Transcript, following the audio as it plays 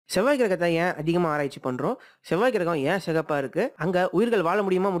செவ்வாய் கிரகத்தை ஏன் அதிகமாக ஆராய்ச்சி பண்ணுறோம், செவ்வாய் கிரகம் ஏன் சிகப்பாக இருக்குது, அங்கே உயிர்கள் வாழ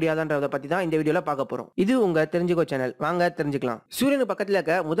முடியுமா முடியாதான்றதை பற்றி தான் இந்த வீடியோவில் பார்க்க போகிறோம். இது உங்கள் தெரிஞ்சுக்கோ சேனல், வாங்க தெரிஞ்சுக்கலாம். சூரியனுக்கு பக்கத்தில்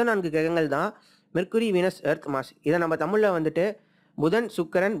இருக்க முதல் 4 கிரகங்கள் தான் மெர்க்குரி, வீனஸ், எர்த், மார்ஸ். இதை நம்ம தமிழில் வந்துட்டு புதன்,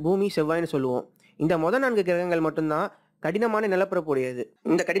 சுக்கிரன், பூமி, செவ்வாய்னு சொல்லுவோம். இந்த முதல் 4 கிரகங்கள் மட்டும்தான் கடினமான நிலப்பரப்பு உடையது.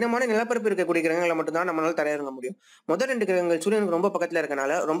 இந்த கடினமான நிலப்பரப்பு இருக்கக்கூடிய கிரகங்களை மட்டும்தான் நம்மளால தரையிறங்க முடியும். முதல் 2 கிரகங்கள் சூரியனுக்கு ரொம்ப பக்கத்துல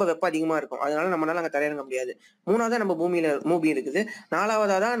இருக்கனால ரொம்ப வெப்பம் அதிகமா இருக்கும். அதனால நம்மளால அங்க தரையிறங்க முடியாது. 3வதா நம்ம பூமி இருக்குது.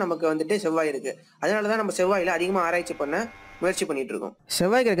 4வதா தான் நமக்கு வந்துட்டு செவ்வாய் இருக்கு. அதனாலதான் நம்ம செவ்வாயில அதிகமா ஆராய்ச்சி பண்ண முயற்சி பண்ணிட்டு இருக்கோம்.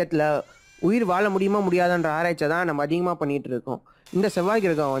 செவ்வாய் கிரகத்துல உயிர் வாழ முடியுமா முடியாதான்ற ஆராய்ச்சியை தான் நம்ம அதிகமா பண்ணிட்டு இருக்கோம். இந்த செவ்வாய்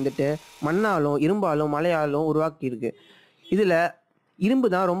கிரகம் வந்துட்டு மண்ணாலும் இரும்பாலும் மழையாலும் உருவாக்கி இருக்கு. இதுல இரும்பு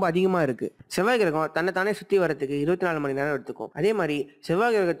தான் ரொம்ப அதிகமாக இருக்குது. செவ்வாய் கிரகம் தன்னைத்தானே சுற்றி வரத்துக்கு 24 மணி நேரம் எடுத்துக்கும். அதே மாதிரி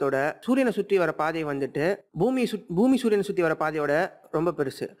செவ்வாய் கிரகத்தோட சூரியனை சுற்றி வர பாதை வந்துட்டு பூமி சூரியனை சுற்றி வர பாதையோட ரொம்ப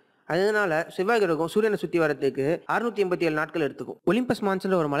பெருசு. அதனால செவ்வாய் கிரகம் சூரியனை சுற்றி வரதுக்கு 687 நாட்கள் எடுத்துக்கும். ஒலிம்பஸ்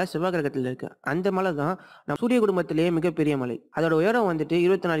மான்ஸ்ன்ற ஒரு மலை செவ்வாய் கிரகத்தில் இருக்கு. அந்த மலை தான் நம்ம சூரிய குடும்பத்திலேயே மிகப்பெரிய மலை. அதோட உயரம் வந்துட்டு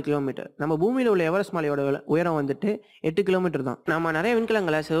 24 கிலோமீட்டர். நம்ம பூமியில் உள்ள எவரெஸ்ட் மலையோட உயரம் வந்துட்டு 8 கிலோமீட்டர் தான். நம்ம நிறைய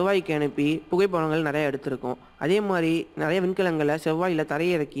விண்கலங்களை செவ்வாய்க்கு அனுப்பி புகைப்படங்கள் நிறைய எடுத்திருக்கோம். அதே மாதிரி நிறைய விண்கலங்களை செவ்வாயில்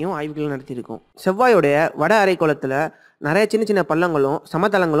தரையிறக்கியும் ஆய்வுகள் நடத்தியிருக்கோம். செவ்வாயோடைய வட அரைக்கோளத்தில் நிறைய சின்ன சின்ன பள்ளங்களும்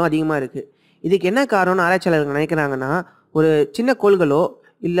சமதளங்களும் அதிகமாக இருக்குது. இதுக்கு என்ன காரணம்னு ஆராய்ச்சியாளர்கள் நினைக்கிறாங்கன்னா, ஒரு சின்ன கோள்களோ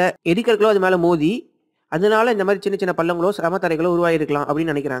இல்லை எரிக்கற்களோ அது மேலே மோதி அதனால இந்த மாதிரி சின்ன சின்ன பள்ளங்களோ சமதரைகளோ உருவாகிருக்கலாம்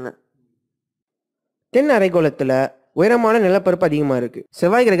அப்படின்னு நினைக்கிறாங்க. தென் அரைக்கோளத்தில் உயரமான நிலப்பரப்பு அதிகமாக இருக்குது.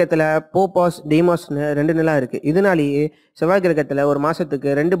 செவ்வாய் கிரகத்தில் போபாஸ், டெய்மாஸ்னு 2 நிலா இருக்குது. இதனாலேயே செவ்வாய் கிரகத்தில் ஒரு மாதத்துக்கு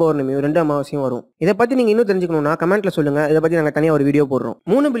 2 பௌர்ணமியும் 2 அமாவாசையும் வரும். இதை பற்றி நீங்கள் இன்னும் தெரிஞ்சுக்கணும்னா கமெண்ட்டில் சொல்லுங்கள். இதை பற்றி நாங்கள் தனியாக ஒரு வீடியோ போடுறோம்.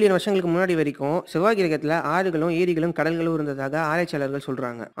 3 பில்லியன் வருஷங்களுக்கு முன்னாடி வரைக்கும் செவ்வாய் கிரகத்தில் ஆறுகளும் ஏரிகளும் கடல்களும் இருந்ததாக ஆராய்ச்சியாளர்கள்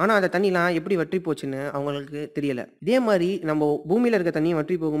சொல்கிறாங்க. ஆனால் அந்த தண்ணிலாம் எப்படி வற்றி போச்சுன்னு அவங்களுக்கு தெரியல. இதே மாதிரி நம்ம பூமியில் இருக்க தண்ணி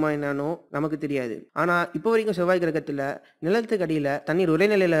வற்றி போகுமா என்னன்னு நமக்கு தெரியாது. ஆனால் இப்போ வரைக்கும் செவ்வாய் கிரகத்தில் நிலத்துக்கு அடியில் தண்ணீர்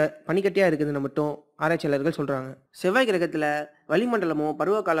உரைநிலையில் பனிக்கட்டியாக இருக்குதுன்னு மட்டும் ஆராய்ச்சியாளர்கள் சொல்கிறாங்க. செவ்வாய் கிரகத்தில் வளிமண்டலமும்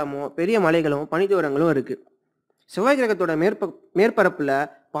பருவகாலமும் பெரிய மலைகளும் பனித்தூரங்களும் இருக்குது. செவ்வாய் கிரகத்தோட மேற்பரப்பில்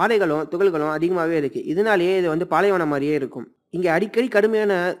பாறைகளும் துகள்களும் அதிகமாகவே இருக்குது. இதனாலேயே இது வந்து பாலைவனம் மாதிரியே இருக்கும். இங்கே அடிக்கடி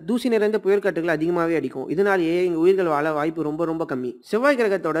கடுமையான தூசி நிறைந்த புயற்காற்றுகள் அதிகமாகவே அடிக்கும். இதனாலேயே இங்கே உயிர்கள் வாழ வாய்ப்பு ரொம்ப ரொம்ப கம்மி. செவ்வாய்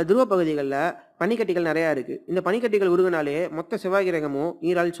கிரகத்தோட துருவ பகுதிகளில் பனிக்கட்டிகள் நிறையா இருக்குது. இந்த பனிக்கட்டிகள் உருகினாலே மொத்த செவ்வாய் கிரகமும்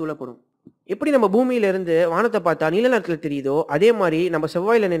நீரால் சூழப்படும். எப்படி நம்ம பூமியிலிருந்து வானத்தை பார்த்தா நீல நிறத்தில் தெரியுதோ, அதே மாதிரி நம்ம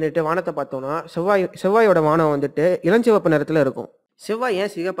செவ்வாயில் நின்றுட்டு வானத்தை பார்த்தோம்னா செவ்வாயோட வானம் வந்துட்டு இளஞ்சிவப்பு நிறத்தில் இருக்கும். செவ்வாய்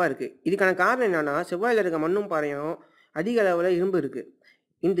ஏன் சிகப்பாக இருக்குது? இதுக்கான காரணம் என்னன்னா, செவ்வாயில் இருக்க மண்ணும் பாறையும் அதிக அளவில் இரும்பு இருக்குது.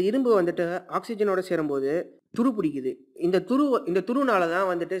 இந்த இரும்பு வந்துட்டு ஆக்சிஜனோட சேரும்போது துரு பிடிக்குது. இந்த துருனால தான்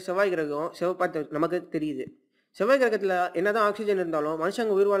வந்துட்டு செவ்வாய் கிரகம் சிவப்பாக நமக்கு தெரியுது. செவ்வாய் கிரகத்தில் என்னதான் ஆக்சிஜன் இருந்தாலும்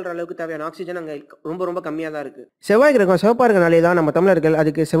மனுஷங்க உயிர் வாழ்ற அளவுக்கு தேவையான ஆக்சிஜன் அங்கே ரொம்ப ரொம்ப கம்மியாக தான் இருக்குது. செவ்வாய் கிரகம் சிவப்பாக இருக்கனாலே தான் நம்ம தமிழர்கள்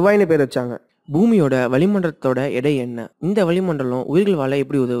அதுக்கு செவ்வாய்னு பேர் வச்சாங்க. பூமியோட வளிமண்டலத்தோட எடை என்ன? இந்த வளிமண்டலம் உயிர்கள் வாழ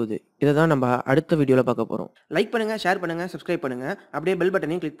எப்படி உதவுது? இதை தான் நம்ம அடுத்த வீடியோவில் பார்க்க போகிறோம். லைக் பண்ணுங்கள், ஷேர் பண்ணுங்கள், சப்ஸ்கிரைப் பண்ணுங்கள். அப்படியே பெல்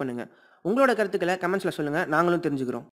பட்டனையும் கிளிக் பண்ணுங்கள். உங்களோட கருத்துக்களை கமெண்ட்ஸில் சொல்லுங்கள், நாங்களும் தெரிஞ்சுக்கிறோம்.